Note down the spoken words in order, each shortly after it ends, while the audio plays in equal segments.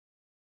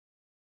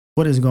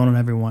What is going on,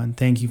 everyone?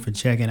 Thank you for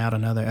checking out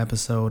another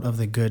episode of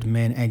the Good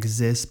Men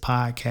Exist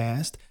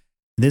podcast.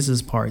 This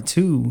is part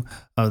 2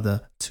 of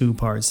the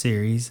 2-part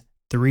series,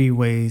 3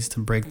 ways to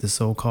break the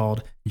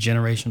so-called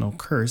generational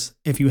curse.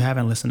 If you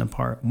haven't listened to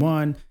part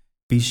 1,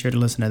 be sure to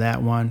listen to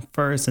that one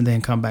first and then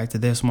come back to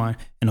this one,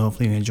 and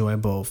hopefully you enjoy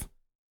both.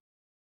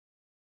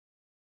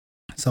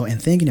 So in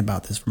thinking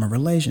about this from a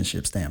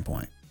relationship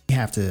standpoint, you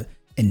have to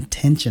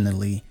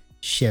intentionally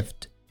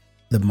shift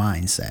the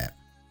mindset.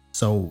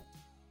 So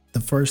the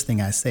first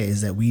thing I say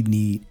is that we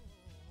need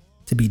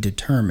to be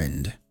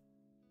determined.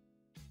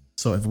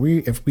 So if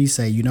we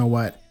say, you know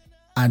what,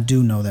 I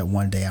do know that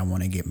one day I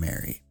want to get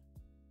married.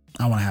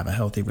 I want to have a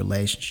healthy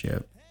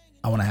relationship.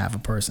 I want to have a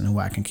person who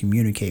I can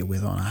communicate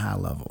with on a high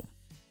level.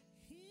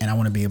 And I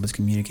want to be able to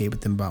communicate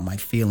with them about my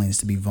feelings,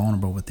 to be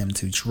vulnerable with them,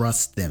 to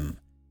trust them.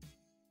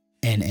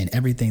 And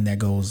everything that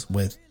goes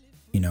with,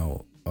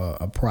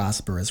 a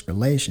prosperous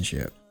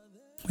relationship.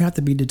 We have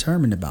to be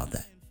determined about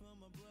that.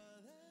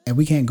 And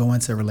we can't go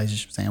into a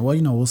relationship saying, well,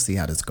 we'll see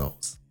how this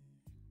goes.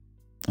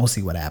 We'll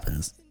see what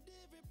happens.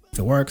 If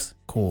it works,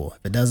 cool.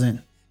 If it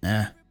doesn't,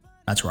 I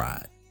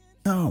tried.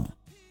 No.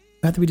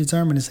 We have to be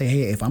determined to say,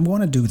 hey, if I'm going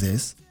to do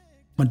this,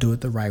 I'm going to do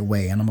it the right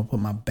way. And I'm going to put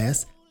my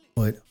best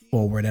foot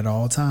forward at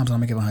all times. And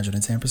I'm going to give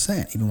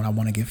 110%, even when I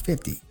want to give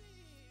 50.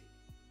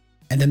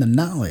 And then the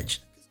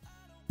knowledge.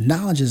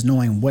 Knowledge is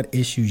knowing what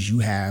issues you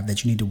have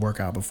that you need to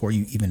work out before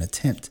you even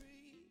attempt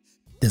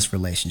this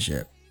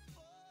relationship.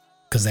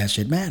 Because that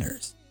shit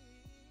matters.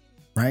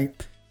 Right?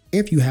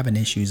 If you have an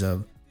issue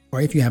of,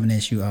 I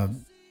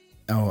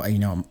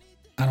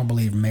don't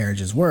believe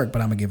marriages work,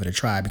 but I'm gonna give it a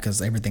try because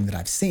everything that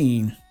I've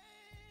seen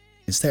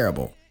is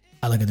terrible.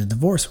 I look at the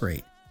divorce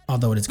rate.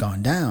 Although it has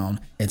gone down,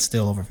 it's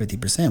still over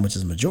 50%, which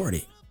is a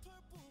majority.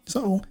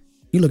 So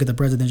you look at the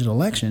presidential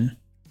election,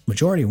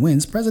 majority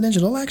wins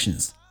presidential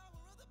elections.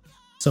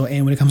 So,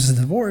 and when it comes to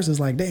divorce, it's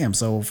like, damn,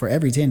 so for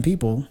every 10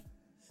 people,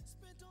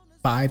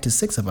 5 to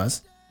 6 of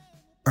us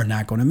are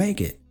not going to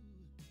make it.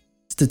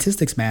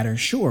 Statistics matter,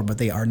 sure, but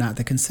they are not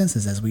the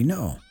consensus, as we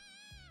know.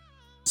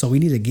 So we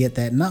need to get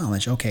that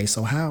knowledge. Okay,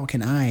 so how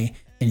can I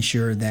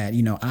ensure that,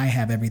 I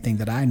have everything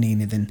that I need,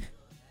 and then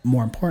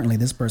more importantly,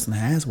 this person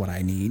has what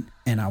I need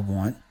and I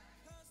want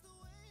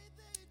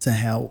to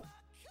help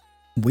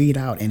weed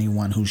out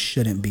anyone who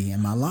shouldn't be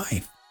in my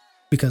life.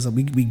 Because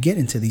we get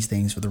into these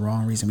things for the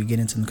wrong reason. We get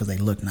into them because they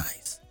look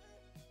nice.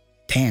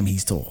 Damn,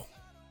 he's tall.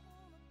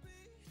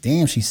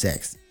 Damn, she's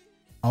sexy.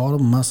 All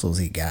the muscles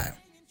he got.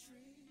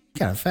 He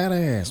got a fat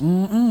ass.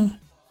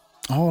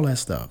 All that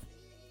stuff.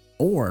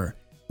 Or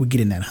we get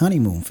in that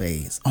honeymoon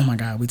phase. Oh my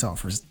God, we talk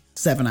for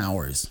 7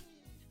 hours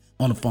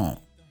on the phone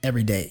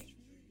every day.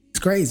 It's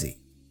crazy.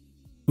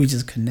 We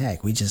just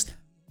connect. We just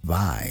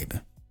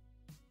vibe.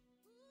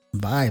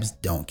 Vibes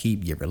don't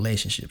keep your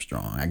relationship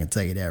strong. I can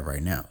tell you that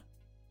right now.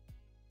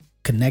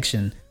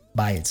 Connection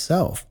by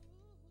itself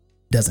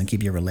doesn't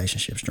keep your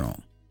relationship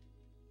strong.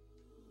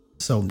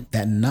 So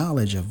that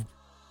knowledge of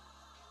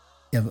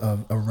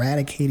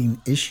eradicating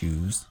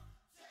issues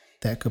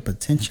that could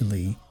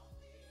potentially,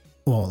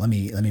 let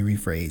me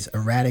rephrase,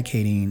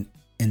 eradicating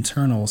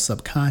internal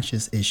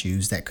subconscious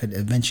issues that could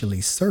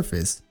eventually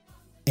surface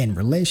in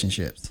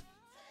relationships,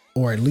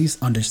 or at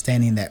least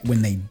understanding that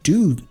when they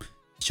do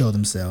show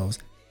themselves,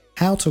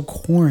 how to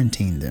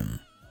quarantine them.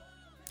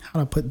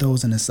 How to put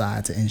those in the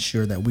side to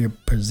ensure that we're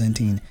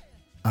presenting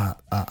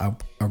a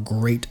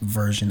great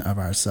version of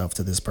ourselves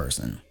to this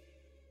person.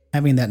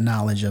 Having that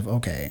knowledge of,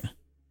 okay,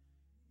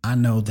 I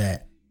know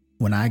that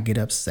when I get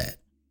upset,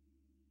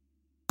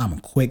 I'm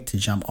quick to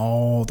jump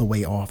all the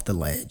way off the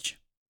ledge,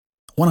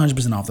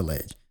 100% off the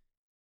ledge.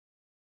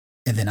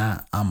 And then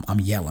I'm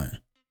yelling,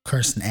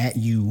 cursing at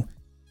you,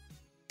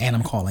 and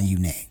I'm calling you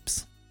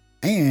names.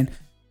 And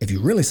if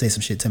you really say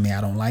some shit to me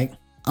I don't like,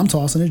 I'm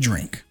tossing a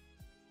drink.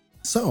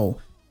 So,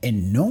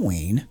 and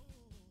knowing,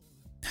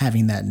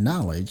 having that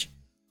knowledge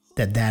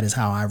that is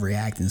how I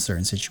react in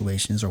certain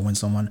situations, or when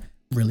someone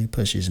really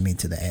pushes me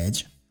to the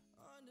edge,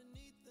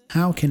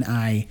 how can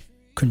I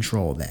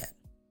control that?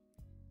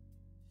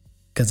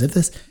 Because if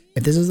this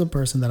is a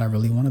person that I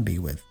really want to be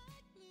with,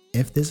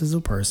 if this is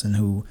a person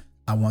who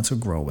I want to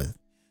grow with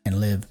and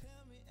live,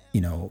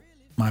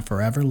 my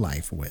forever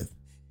life with,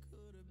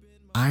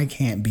 I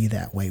can't be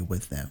that way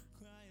with them.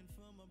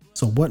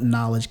 So what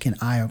knowledge can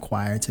I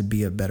acquire to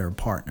be a better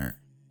partner?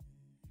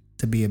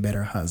 To be a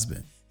better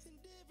husband,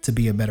 to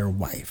be a better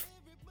wife?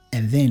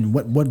 And then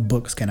what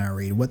books can I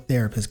read? What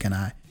therapist can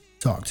I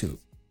talk to?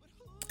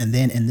 And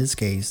then in this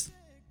case,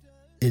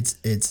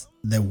 it's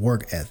the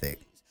work ethic.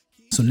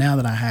 So now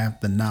that I have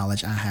the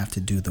knowledge, I have to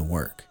do the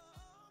work.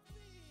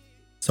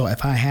 So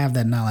if I have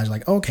that knowledge,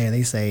 like, okay,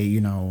 they say,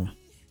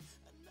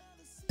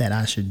 that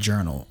I should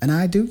journal. And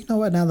I do,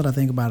 now that I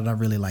think about it, I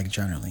really like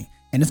journaling.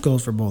 And this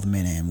goes for both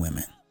men and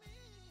women,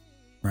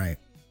 right?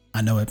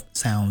 I know it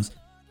sounds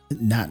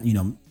not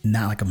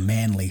like a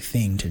manly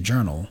thing to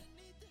journal,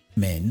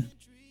 men,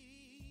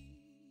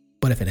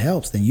 but if it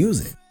helps, then use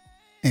it.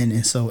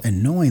 And so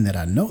knowing that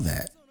I know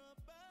that,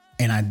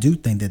 and I do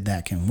think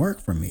that can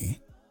work for me,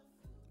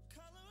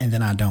 and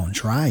then I don't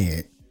try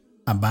it,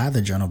 I buy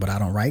the journal, but I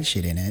don't write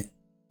shit in it.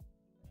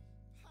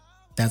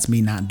 That's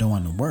me not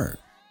doing the work.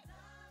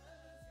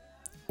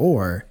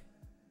 Or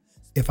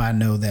if I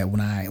know that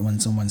when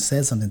someone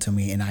says something to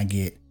me and I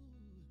get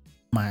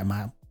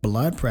my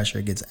blood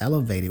pressure gets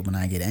elevated when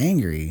I get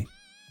angry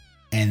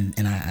and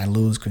I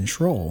lose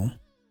control,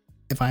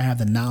 if I have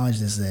the knowledge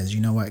that says,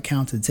 you know what,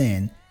 count to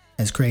 10,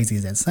 as crazy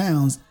as that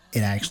sounds,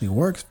 it actually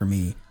works for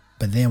me.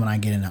 But then when I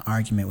get in an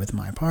argument with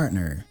my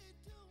partner,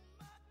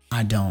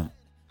 I don't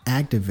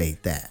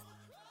activate that.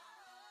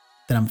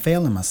 Then I'm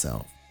failing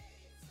myself.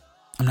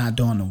 I'm not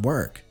doing the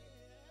work.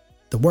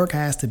 The work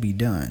has to be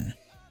done.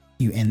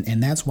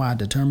 And that's why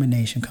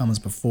determination comes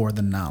before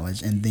the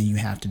knowledge, and then you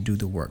have to do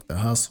the work, the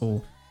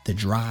hustle, the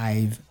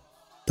drive,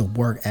 the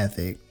work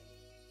ethic.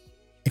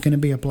 It can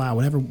be applied,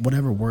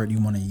 whatever word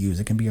you want to use.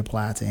 It can be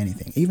applied to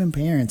anything, even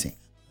parenting.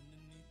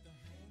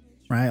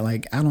 Right?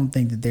 Like, I don't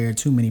think that there are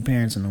too many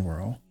parents in the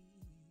world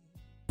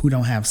who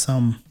don't have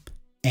some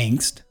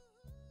angst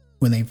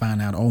when they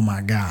find out, oh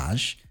my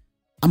gosh,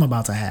 I'm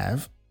about to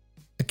have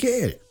a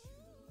kid.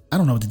 I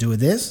don't know what to do with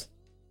this,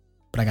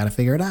 but I got to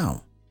figure it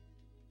out.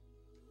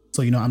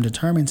 So, I'm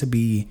determined to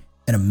be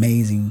an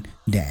amazing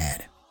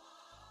dad.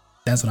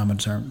 That's what I'm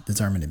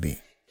determined to be.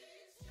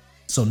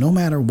 So no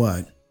matter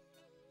what,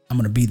 I'm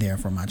going to be there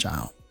for my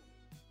child.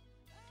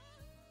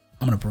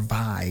 I'm going to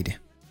provide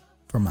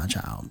for my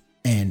child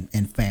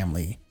and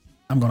family.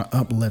 I'm going to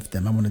uplift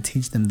them. I'm going to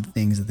teach them the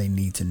things that they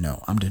need to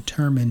know. I'm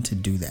determined to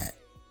do that.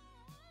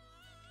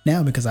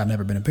 Now, because I've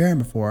never been a parent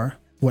before,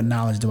 what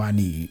knowledge do I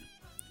need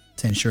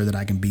to ensure that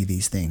I can be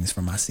these things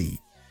for my seed?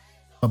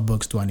 What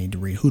books do I need to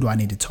read? Who do I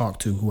need to talk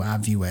to who I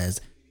view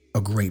as a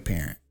great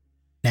parent?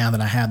 Now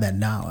that I have that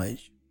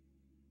knowledge,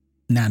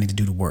 now I need to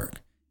do the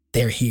work.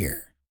 They're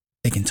here.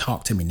 They can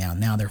talk to me now.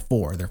 Now they're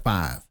 4, they're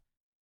 5.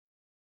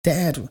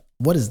 Dad,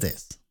 what is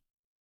this?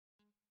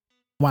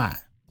 Why?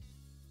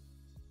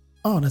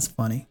 Oh, that's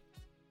funny.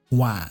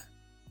 Why?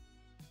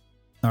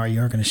 All right,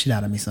 you're working the shit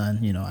out of me, son.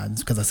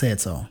 Because I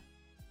said so.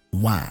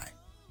 Why?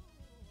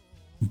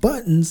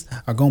 Buttons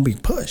are going to be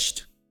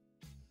pushed.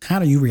 How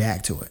do you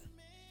react to it?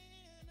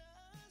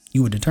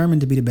 You were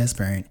determined to be the best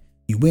parent.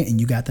 You went and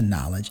you got the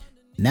knowledge.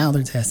 Now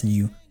they're testing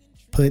you.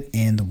 Put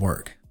in the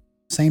work.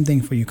 Same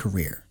thing for your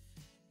career.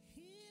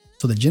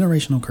 So the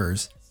generational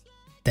curse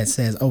that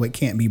says, oh, it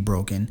can't be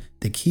broken.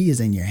 The key is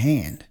in your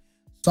hand.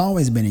 It's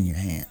always been in your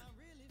hand.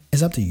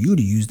 It's up to you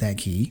to use that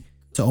key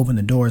to open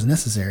the doors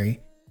necessary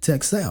to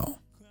excel.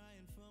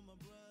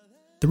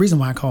 The reason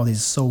why I call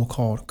these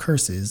so-called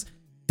curses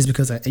is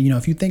because,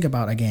 if you think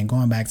about, again,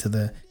 going back to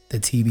the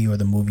TV or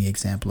the movie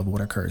example of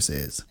what a curse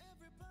is.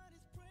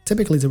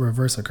 Typically, to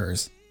reverse a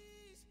curse,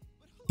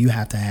 you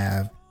have to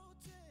have,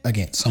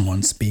 again,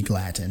 someone speak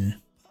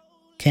Latin,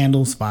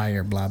 candles,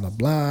 fire, blah, blah,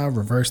 blah,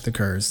 reverse the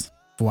curse,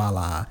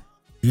 voila,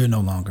 you're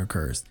no longer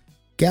cursed.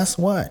 Guess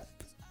what?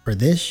 For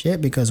this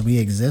shit, because we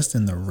exist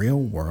in the real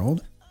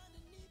world,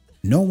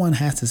 no one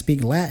has to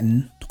speak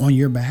Latin on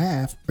your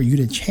behalf for you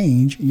to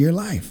change your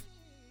life.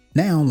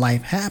 Now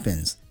life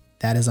happens.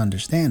 That is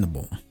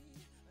understandable.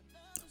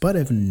 But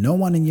if no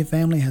one in your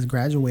family has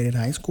graduated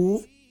high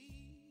school,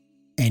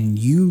 and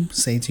you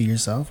say to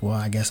yourself, well,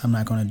 I guess I'm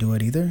not going to do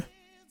it either,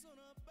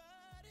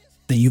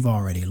 then you've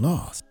already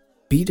lost.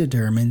 Be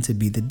determined to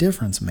be the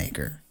difference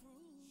maker.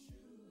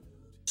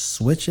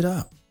 Switch it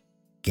up.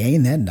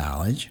 Gain that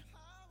knowledge.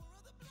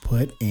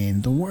 Put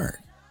in the work.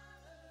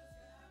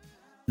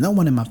 No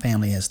one in my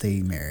family has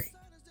stayed married.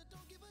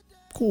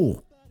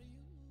 Cool.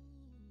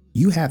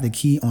 You have the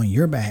key on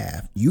your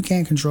behalf. You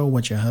can't control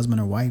what your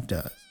husband or wife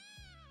does.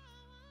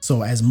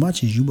 So as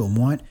much as you would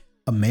want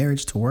a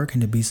marriage to work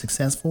and to be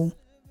successful,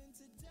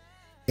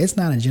 it's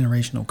not a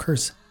generational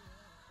curse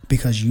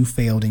because you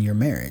failed in your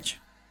marriage.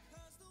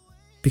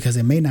 Because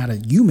you may not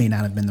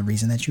have been the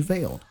reason that you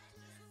failed.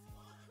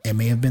 It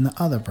may have been the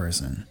other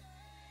person.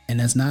 And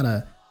it's not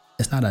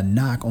a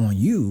knock on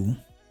you,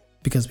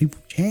 because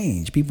people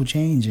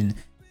change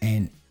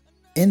and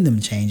in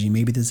them changing,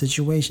 maybe the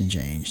situation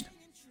changed.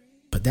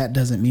 But that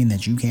doesn't mean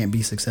that you can't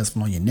be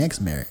successful on your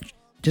next marriage.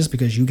 Just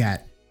because you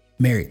got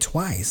married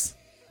twice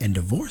and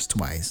divorced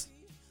twice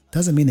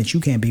doesn't mean that you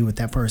can't be with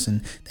that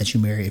person that you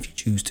marry if you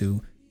choose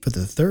to for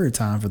the third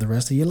time for the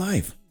rest of your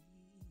life.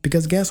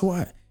 Because guess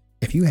what?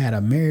 If you had a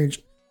marriage,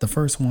 the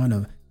first one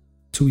of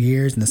 2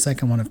 years and the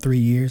second one of 3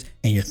 years,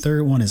 and your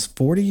third one is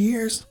 40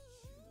 years,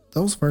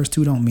 those first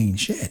 2 don't mean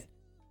shit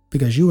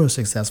because you were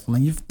successful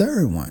in your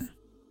third one.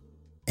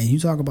 And you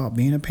talk about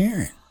being a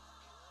parent.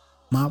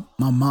 My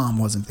mom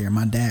wasn't there.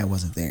 My dad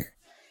wasn't there.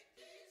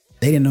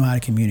 They didn't know how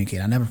to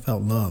communicate. I never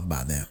felt loved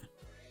by them.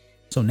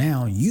 So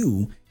now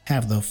you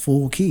have the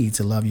full key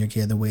to love your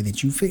kid the way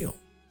that you feel.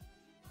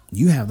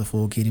 You have the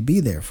full key to be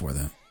there for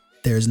them.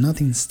 There's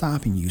nothing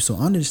stopping you. So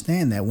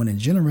understand that when a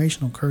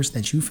generational curse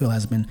that you feel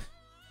has been,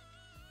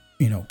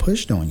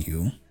 pushed on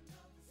you,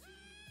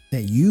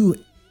 that you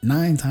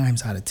 9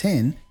 times out of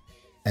 10,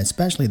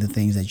 especially the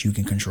things that you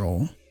can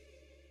control,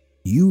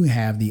 you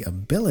have the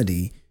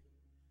ability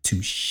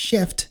to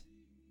shift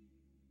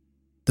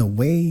the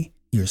way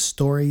your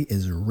story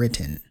is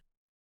written.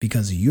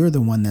 because you're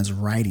the one that's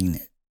writing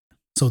it.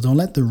 So don't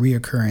let the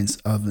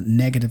reoccurrence of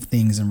negative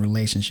things in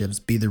relationships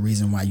be the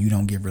reason why you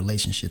don't give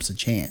relationships a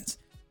chance,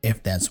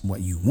 if that's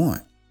what you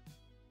want.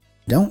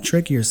 Don't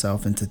trick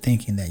yourself into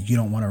thinking that you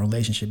don't want a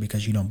relationship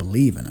because you don't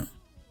believe in them.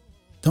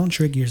 Don't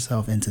trick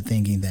yourself into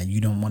thinking that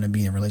you don't want to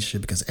be in a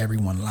relationship because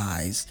everyone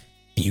lies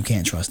and you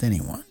can't trust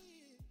anyone.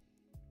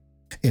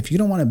 If you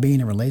don't want to be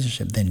in a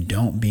relationship, then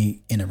don't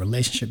be in a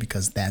relationship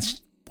because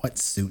that's what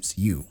suits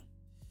you.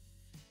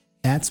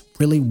 That's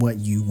really what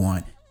you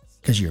want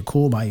because you're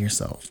cool by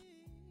yourself.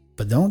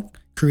 But don't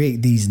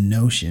create these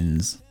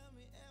notions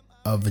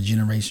of a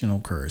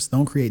generational curse.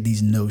 Don't create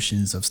these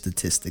notions of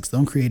statistics.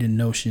 Don't create a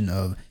notion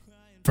of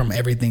from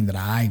everything that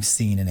I've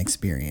seen and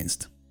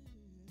experienced.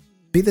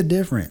 Be the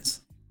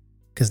difference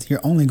because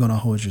you're only going to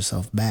hold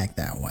yourself back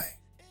that way.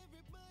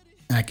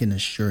 I can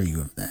assure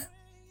you of that.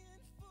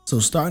 So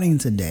starting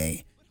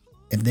today,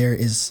 if there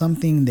is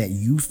something that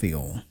you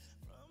feel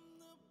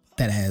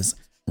that has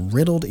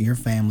riddled your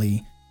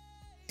family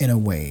in a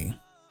way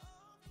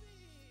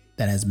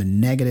that has been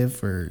negative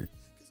for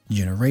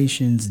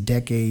generations,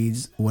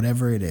 decades,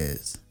 whatever it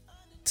is,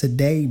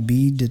 today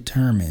be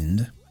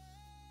determined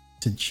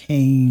to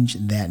change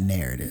that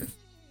narrative.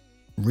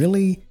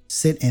 Really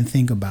sit and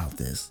think about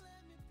this.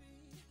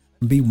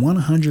 Be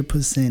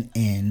 100%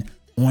 in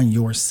on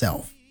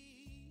yourself.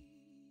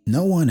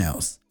 No one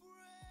else.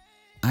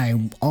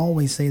 I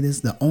always say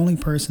this, the only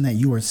person that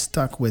you are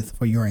stuck with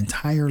for your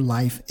entire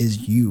life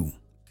is you.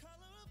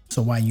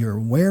 So while you're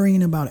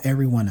worrying about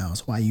everyone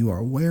else, while you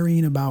are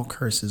worrying about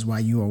curses, while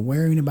you are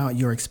worrying about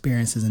your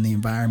experiences in the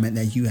environment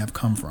that you have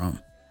come from,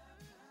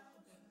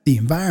 the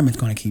environment's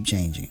going to keep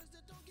changing.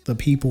 The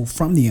people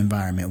from the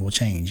environment will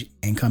change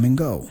and come and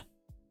go.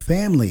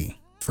 Family,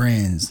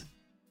 friends,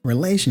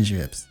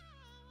 relationships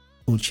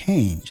will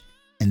change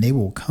and they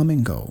will come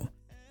and go.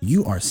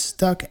 You are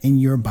stuck in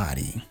your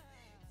body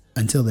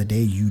until the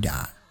day you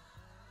die.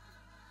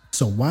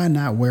 So why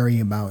not worry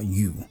about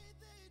you?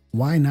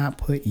 Why not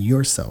put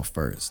yourself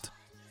first?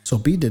 So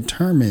be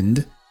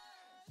determined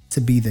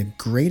to be the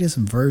greatest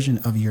version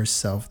of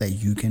yourself that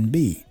you can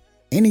be.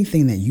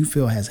 Anything that you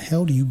feel has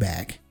held you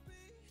back,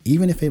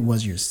 even if it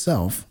was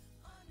yourself,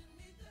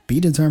 be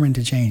determined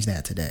to change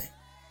that today.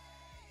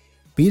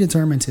 Be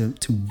determined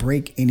to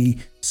break any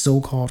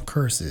so-called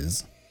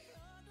curses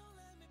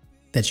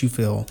that you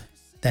feel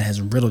that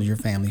has riddled your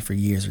family for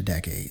years or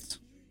decades.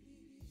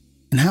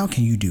 And how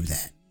can you do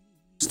that?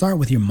 Start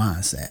with your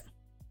mindset.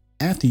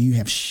 After you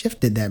have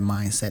shifted that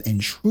mindset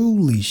and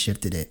truly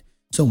shifted it,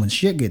 so when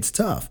shit gets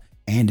tough,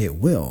 and it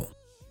will,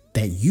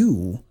 that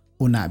you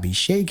will not be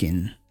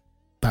shaken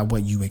by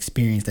what you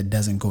experience that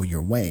doesn't go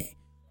your way.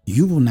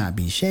 You will not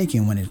be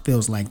shaken when it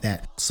feels like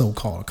that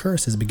so-called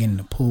curse is beginning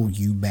to pull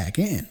you back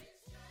in.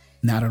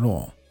 Not at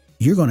all.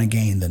 You're going to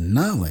gain the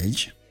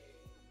knowledge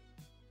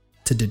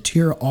to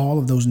deter all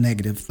of those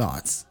negative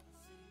thoughts.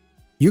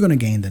 You're going to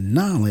gain the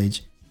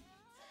knowledge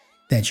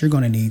that you're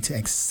going to need to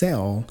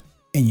excel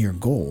in your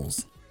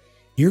goals.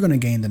 You're going to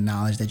gain the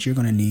knowledge that you're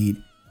going to need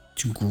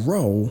to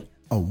grow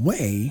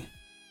away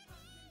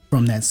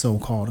from that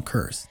so-called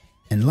curse.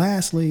 And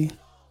lastly,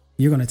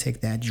 you're going to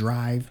take that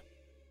drive,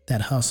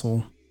 that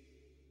hustle,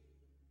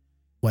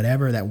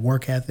 whatever, that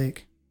work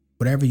ethic,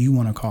 whatever you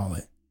want to call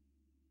it.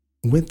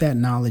 With that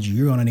knowledge,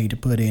 you're going to need to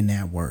put in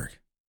that work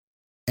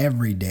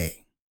every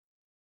day.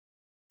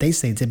 They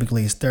say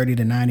typically it's 30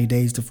 to 90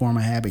 days to form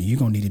a habit. You're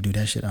going to need to do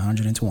that shit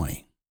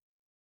 120.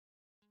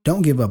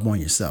 Don't give up on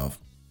yourself.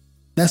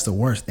 That's the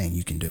worst thing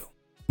you can do.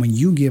 When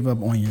you give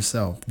up on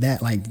yourself,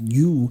 that like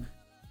you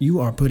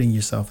are putting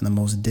yourself in the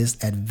most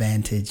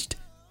disadvantaged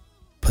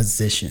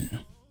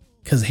position.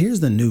 Because here's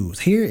the news.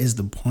 Here is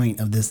the point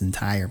of this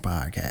entire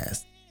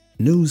podcast.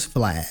 News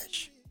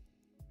flash.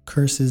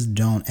 Curses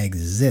don't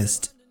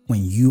exist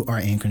when you are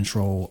in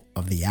control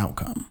of the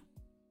outcome.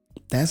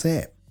 That's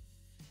it.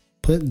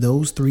 Put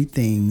those 3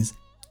 things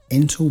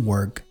into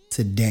work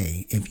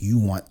today if you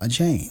want a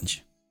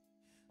change.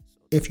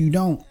 If you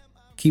don't,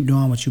 keep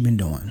doing what you've been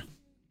doing.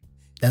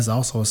 That's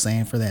also a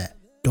saying for that.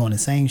 Doing the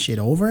same shit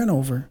over and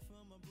over,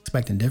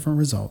 expecting different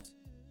results,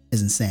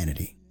 is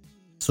insanity.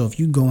 So if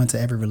you go into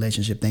every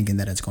relationship thinking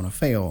that it's going to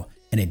fail,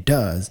 and it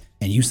does,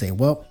 and you say,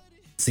 well,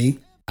 see,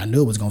 I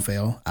knew it was going to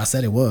fail. I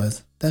said it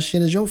was. That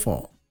shit is your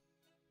fault.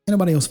 Ain't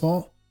nobody else's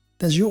fault.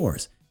 That's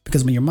yours.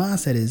 Because when your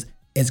mindset is,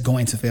 it's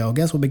going to fail,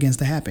 guess what begins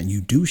to happen?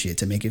 You do shit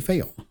to make it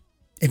fail.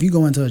 If you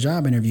go into a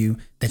job interview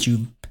that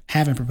you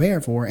haven't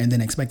prepared for and then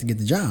expect to get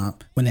the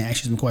job, when they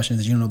ask you some questions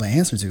that you don't know the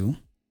answer to,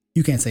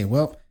 you can't say,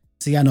 well,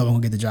 see, I know I'm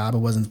going to get the job. It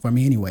wasn't for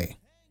me anyway.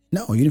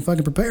 No, you didn't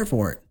fucking prepare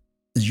for it.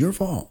 It's your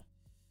fault.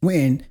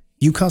 When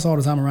you cuss all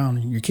the time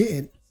around your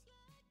kid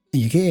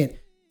and your kid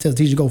tells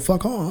the teacher to go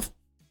fuck off,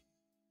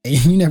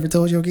 and you never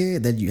told your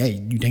kid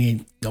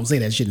that don't say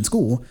that shit in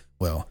school.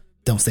 Well,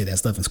 don't say that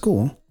stuff in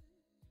school.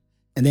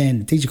 And then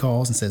the teacher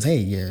calls and says, hey,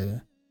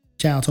 your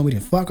child told me to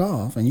fuck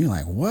off. And you're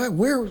like, what?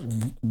 Where?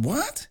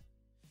 What?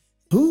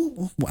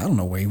 Who? Well, I don't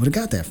know where you would have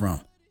got that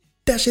from.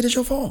 That shit is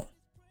your fault.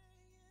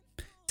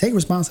 Take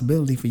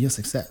responsibility for your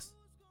success.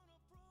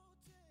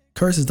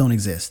 Curses don't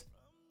exist.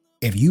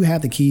 If you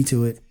have the key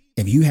to it,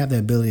 if you have the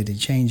ability to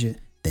change it,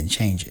 then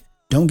change it.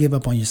 Don't give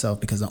up on yourself,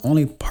 because the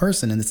only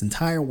person in this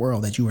entire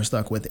world that you are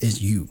stuck with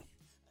is you.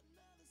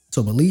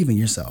 So believe in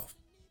yourself.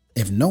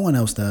 If no one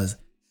else does,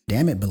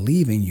 damn it,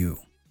 believe in you.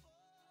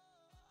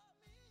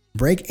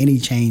 Break any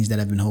chains that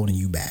have been holding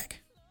you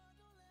back.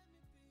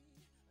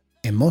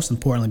 And most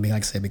importantly,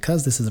 like I said,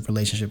 because this is a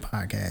relationship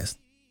podcast,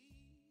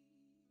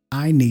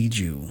 I need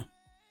you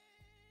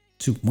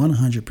to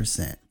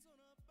 100%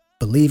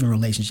 believe in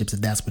relationships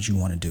if that's what you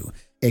want to do.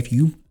 If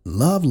you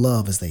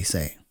love, as they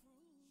say,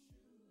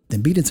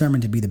 then be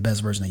determined to be the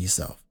best version of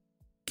yourself.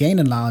 Gain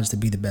the knowledge to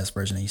be the best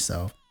version of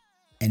yourself.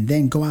 And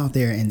then go out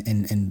there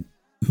and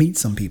meet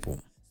some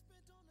people.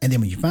 And then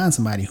when you find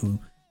somebody who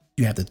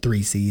you have the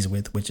 3 C's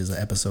with, which is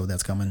an episode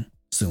that's coming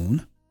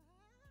soon,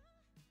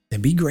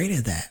 then be great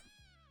at that.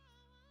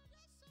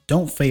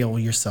 Don't fail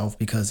yourself,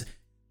 because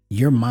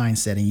your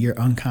mindset and your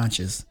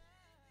unconscious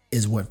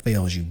is what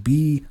fails you.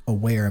 Be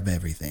aware of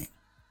everything.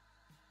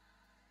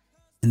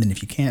 And then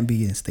if you can't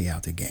be, then stay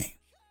out the game.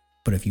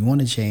 But if you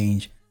want to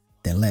change,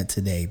 then let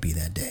today be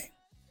that day.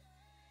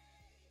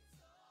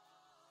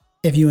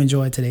 If you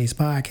enjoyed today's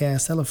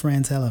podcast, tell a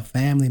friend, tell a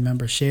family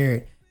member, share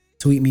it.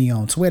 Tweet me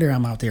on Twitter.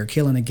 I'm out there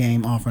killing the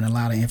game, offering a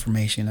lot of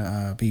information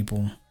to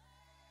people.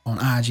 On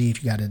IG,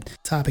 if you got a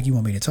topic you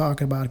want me to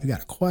talk about, if you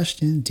got a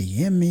question,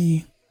 DM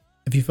me.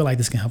 If you feel like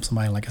this can help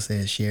somebody, like I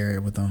said, share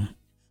it with them.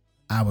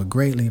 I would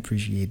greatly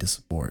appreciate the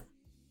support.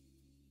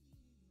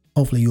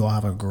 Hopefully you all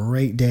have a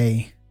great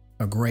day,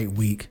 a great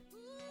week.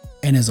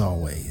 And as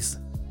always,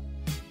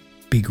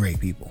 be great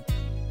people.